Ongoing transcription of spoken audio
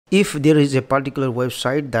If there is a particular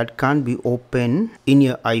website that can't be opened in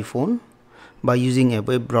your iPhone by using a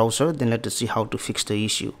web browser, then let us see how to fix the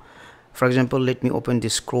issue. For example, let me open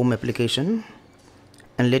this Chrome application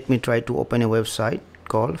and let me try to open a website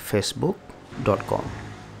called facebook.com.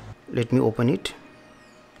 Let me open it,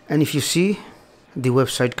 and if you see the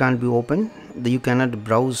website can't be opened, you cannot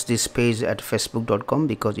browse this page at facebook.com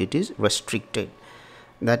because it is restricted.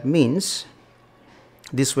 That means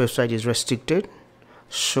this website is restricted.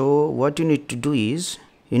 So what you need to do is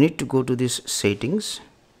you need to go to this settings,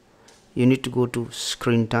 you need to go to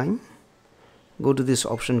screen time, go to this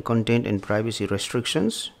option content and privacy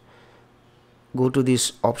restrictions, go to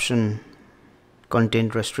this option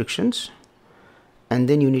content restrictions, and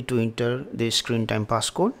then you need to enter the screen time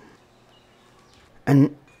passcode.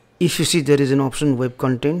 And if you see there is an option web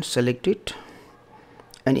content, select it,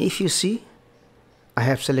 and if you see I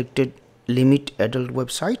have selected limit adult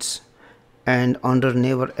websites, and under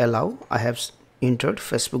never allow I have entered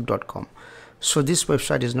facebook.com. so this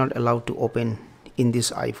website is not allowed to open in this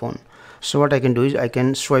iPhone. So what I can do is I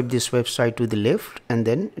can swipe this website to the left and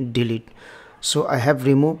then delete. So I have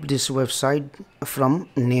removed this website from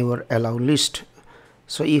never allow list.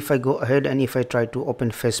 So if I go ahead and if I try to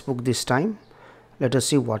open Facebook this time, let us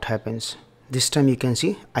see what happens. This time you can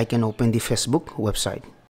see I can open the Facebook website.